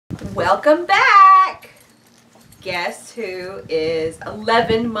Welcome back! Guess who is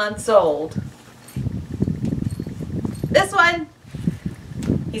 11 months old? This one!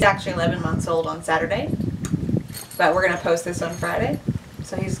 He's actually 11 months old on Saturday, but we're going to post this on Friday.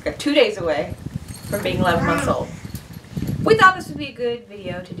 So he's 2 days away from being 11 months old. We thought this would be a good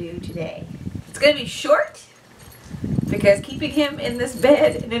video to do today. It's going to be short because keeping him in this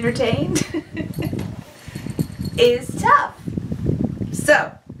bed and entertained is tough.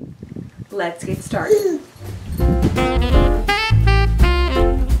 So, let's get started.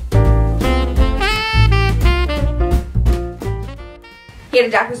 He had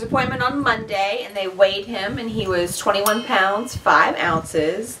a doctor's appointment on Monday and they weighed him and he was 21 pounds, 5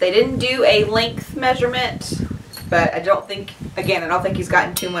 ounces. They didn't do a length measurement, but I don't think he's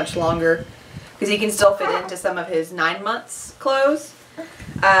gotten too much longer because he can still fit into some of his 9 months clothes.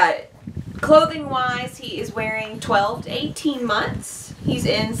 Clothing wise, he is wearing 12 to 18 months. He's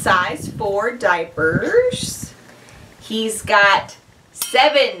in size 4 diapers. He's got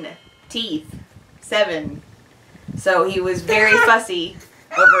 7 teeth. 7. So he was very fussy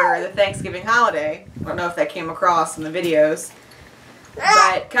over the Thanksgiving holiday. I don't know if that came across in the videos.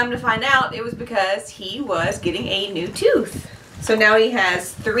 But come to find out, it was because he was getting a new tooth. So now he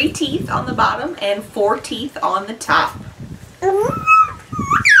has 3 teeth on the bottom and 4 teeth on the top.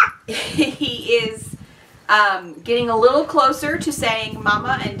 He is getting a little closer to saying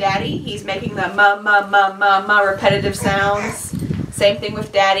mama and daddy. He's making the ma repetitive sounds. Same thing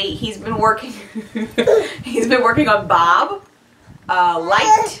with daddy. He's been working on Bob,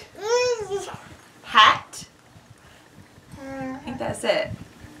 light, hat. I think that's it.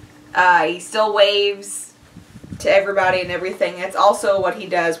 He still waves to everybody and everything. That's also what he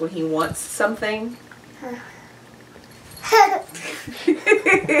does when he wants something.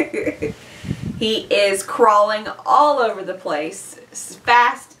 He is crawling all over the place as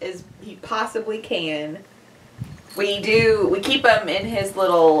fast as he possibly can. We keep him in his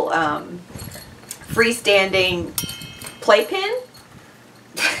little freestanding playpen.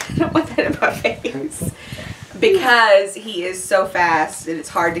 I don't want that in my face. Because he is so fast and it's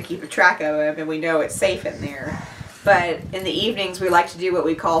hard to keep a track of him and we know it's safe in there. But in the evenings we like to do what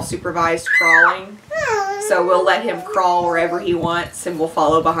we call supervised crawling. So we'll let him crawl wherever he wants and we'll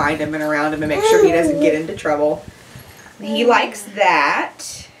follow behind him and around him and make sure he doesn't get into trouble. He likes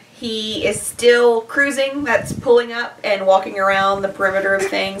that. He is still cruising. That's pulling up and walking around the perimeter of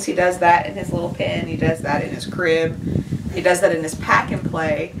things. He does that in his little pen. He does that in his crib. He does that in his pack and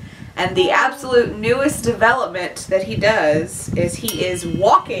play. And the absolute newest development that he does is he is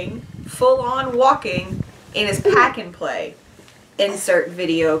walking, full on walking, in his pack and play. Insert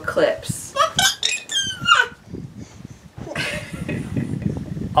video clips.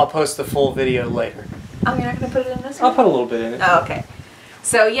 I'll post the full video later. Oh, you're not going to put it in this one? I'll put a little bit in it. Oh, okay.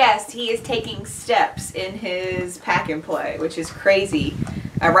 So yes, he is taking steps in his pack and play, which is crazy.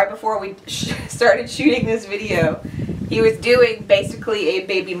 Right before we started shooting this video, he was doing basically a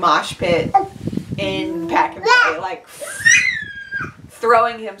baby mosh pit in pack and play, like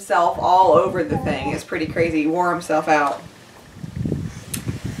throwing himself all over the thing. It's pretty crazy. He wore himself out.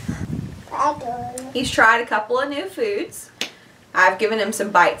 He's tried a couple of new foods. I've given him some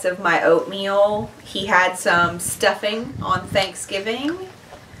bites of my oatmeal. He had some stuffing on Thanksgiving.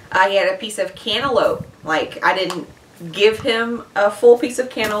 He had a piece of cantaloupe. Like, I didn't give him a full piece of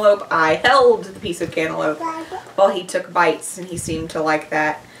cantaloupe. I held the piece of cantaloupe while he took bites, and he seemed to like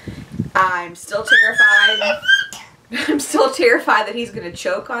that. I'm still terrified. I'm still terrified that he's going to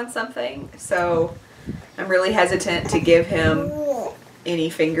choke on something. So, I'm really hesitant to give him any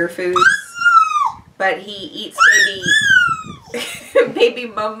finger foods. But he eats baby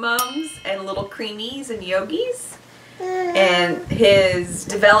mum-mums and little creamies and yogis. And his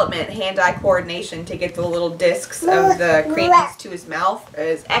development, hand-eye coordination to get the little discs of the creamies to his mouth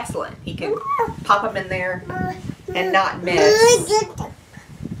is excellent. He can pop them in there and not miss.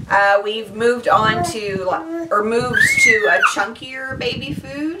 We've moved on to, or moved to a chunkier baby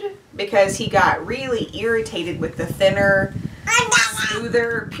food because he got really irritated with the thinner,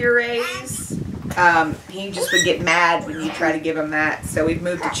 smoother purees. He just would get mad when you try to give him that. So we've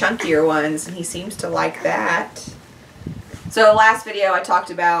moved to chunkier ones and he seems to like that. So last video I talked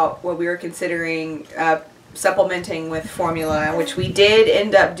about what we were considering supplementing with formula, which we did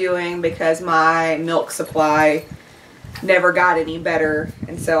end up doing because my milk supply never got any better.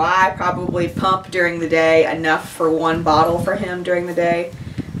 And so I probably pump during the day enough for 1 bottle for him during the day.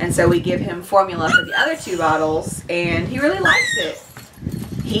 And so we give him formula for the other 2 bottles and he really likes it.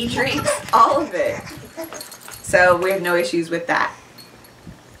 He drinks all of it. So we have no issues with that.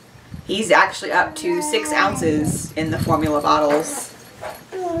 He's actually up to 6 ounces in the formula bottles.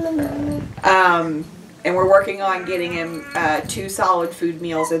 And we're working on getting him 2 solid food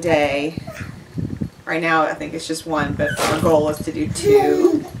meals a day. Right now, I think it's just 1, but our goal is to do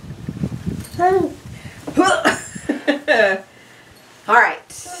 2.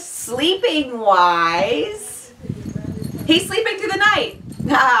 Alright, sleeping wise, he's sleeping through the night.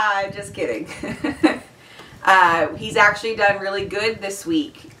 Just kidding. He's actually done really good this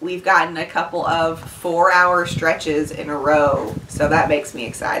week. We've gotten a couple of 4-hour stretches in a row, so that makes me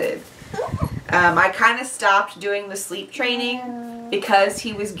excited. I kind of stopped doing the sleep training because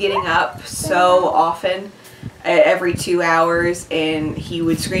he was getting up so often, every 2 hours, and he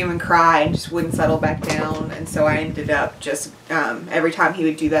would scream and cry and just wouldn't settle back down. And so I ended up just, every time he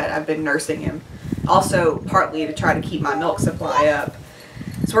would do that, I've been nursing him. Also, partly to try to keep my milk supply up.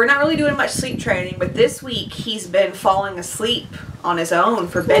 So we're not really doing much sleep training, but this week he's been falling asleep on his own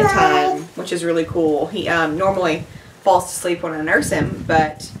for bedtime, which is really cool. He normally falls to sleep when I nurse him,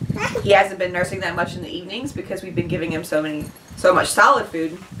 but he hasn't been nursing that much in the evenings because we've been giving him so much solid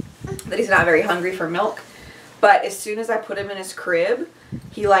food that he's not very hungry for milk. But as soon as I put him in his crib,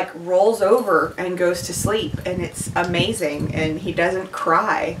 he like rolls over and goes to sleep, and it's amazing, and he doesn't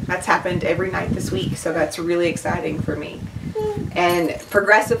cry. That's happened every night this week, so that's really exciting for me. And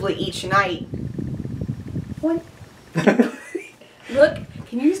progressively each night, what? Look,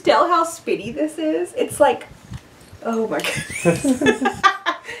 can you tell how spitty this is? It's like, oh my goodness.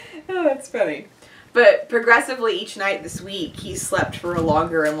 Oh, that's funny. But progressively each night this week, he's slept for a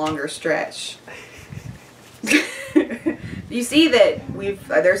longer and longer stretch. You see that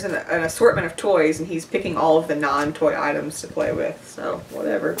there's an assortment of toys, and he's picking all of the non-toy items to play with. So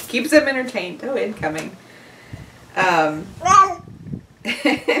whatever, keeps him entertained. Oh, incoming.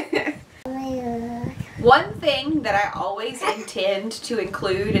 One thing that I always intend to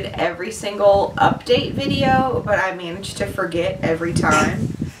include in every single update video, but I manage to forget every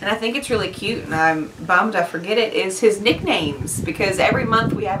time, and I think it's really cute, and I'm bummed I forget it, is his nicknames, because every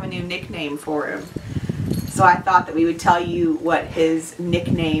month we have a new nickname for him. So I thought that we would tell you what his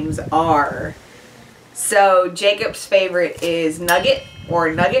nicknames are. So Jacob's favorite is Nugget,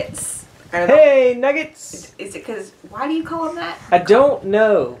 or Nuggets. I don't know. Hey, Nuggets! Is it because, why do you call him that? I don't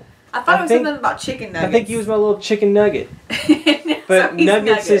know. I thought it was something about chicken nuggets. I think he was my little chicken nugget. But so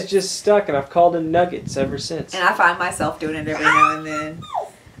Nuggets is just stuck, and I've called him Nuggets ever since. And I find myself doing it every now and then.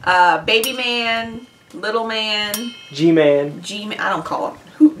 Baby Man, Little Man. G-Man. G-Man. I don't call him.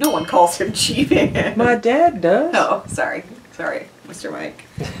 No one calls him G-Man. My dad does. Oh, sorry. Sorry, Mr. Mike.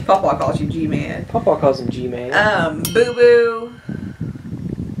 Papa calls you G-Man. Papa calls him G-Man. Boo-Boo.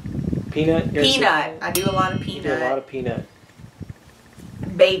 Peanut. Peanut. I do a lot of Peanut. You do a lot of Peanut.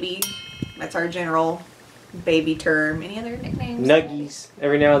 Baby. That's our general baby term. Any other nicknames? Nuggies.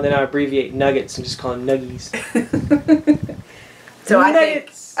 Every now and then I abbreviate Nuggets and just call them Nuggies. So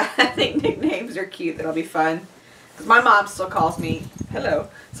Nuggets. I think nicknames are cute. That'll be fun. Because my mom still calls me, hello,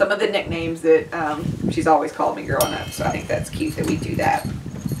 some of the nicknames that she's always called me growing up. So I think that's cute that we do that.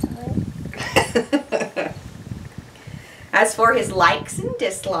 As for his likes and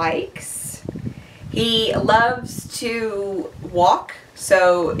dislikes, he loves to walk.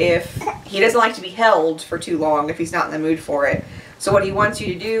 So if he doesn't like to be held for too long if he's not in the mood for it. So what he wants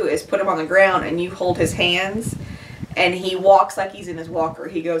you to do is put him on the ground and you hold his hands, and he walks like he's in his walker.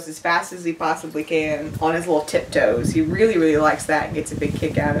 He goes as fast as he possibly can on his little tiptoes. He really, really likes that and gets a big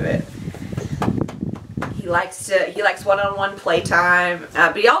kick out of it. He likes one-on-one playtime,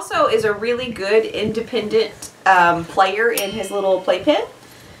 but he also is a really good independent player in his little playpen.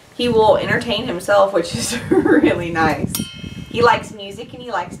 He will entertain himself, which is really nice. He likes music and he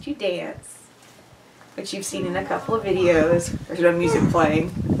likes to dance, which you've seen in a couple of videos. There's no music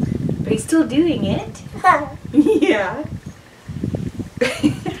playing, but he's still doing it. Yeah.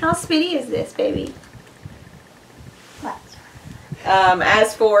 How spitty is this, baby?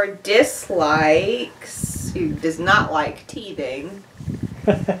 As for dislikes, he does not like teething.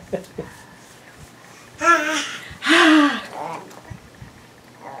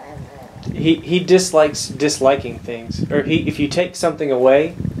 He dislikes disliking things. Or if you take something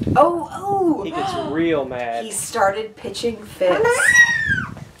away, he gets real mad. He started pitching fits.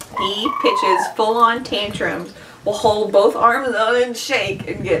 He pitches full-on tantrums, will hold both arms out and shake,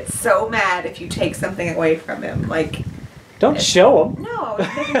 and get so mad if you take something away from him. Like, don't show him. No,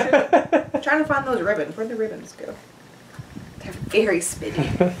 I'm trying to find those ribbons. Where'd the ribbons go? They're very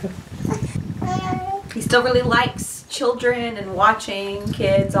spitty. He still really likes children and watching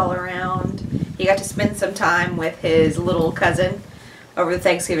kids all around. He got to spend some time with his little cousin over the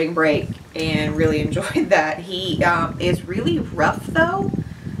Thanksgiving break and really enjoyed that. He is really rough though,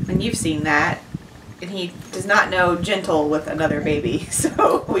 and you've seen that. and he does not know gentle with another baby,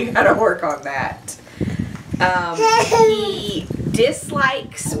 so we gotta work on that. He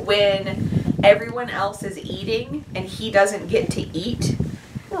dislikes when everyone else is eating and he doesn't get to eat,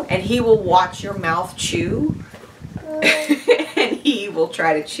 and he will watch your mouth chew, and he will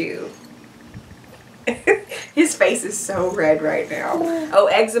try to chew. His face is so red right now. Oh,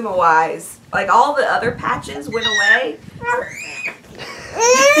 eczema wise, like all the other patches went away.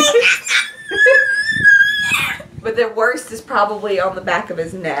 But the worst is probably on the back of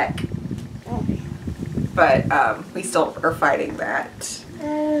his neck. But we still are fighting that.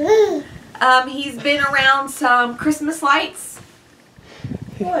 He's been around some Christmas lights.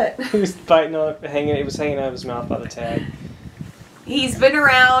 What? He was biting on it, it was hanging out of his mouth by the tag. He's been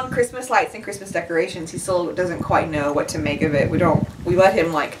around Christmas lights and Christmas decorations. He still doesn't quite know what to make of it. We let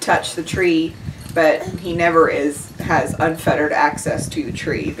him like touch the tree, but he never has unfettered access to the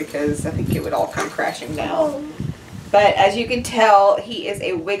tree because I think it would all come crashing down. But as you can tell, he is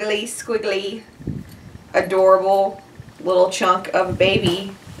a wiggly, squiggly, adorable little chunk of a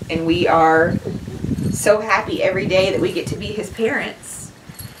baby, and we are so happy every day that we get to be his parents.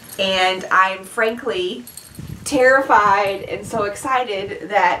 And I'm frankly terrified and so excited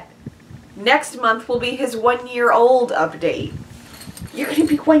that next month will be his 1-year-old update. You're gonna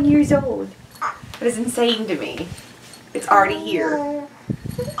be 1 year old. That is insane to me. It's already here.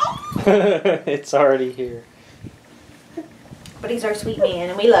 It's already here. But he's our sweet man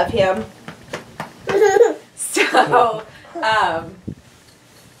and we love him. So,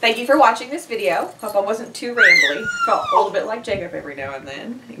 thank you for watching this video. Hope I wasn't too rambly. Felt a little bit like Jacob every now and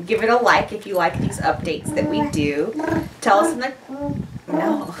then. Give it a like if you like these updates that we do. Tell us in the...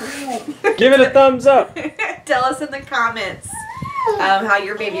 No. Give it a thumbs up. Tell us in the comments how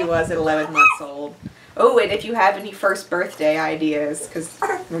your baby was at 11 months old. Oh, and if you have any first birthday ideas, because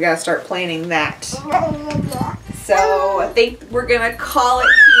we got to start planning that. So I think we're going to call it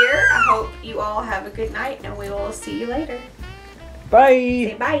here. I hope you all have a good night, and we will see you later. Bye.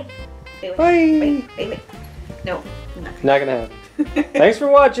 Say bye. Bye. Wait. No. Not going to happen. Thanks for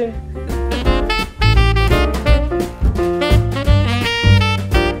watching.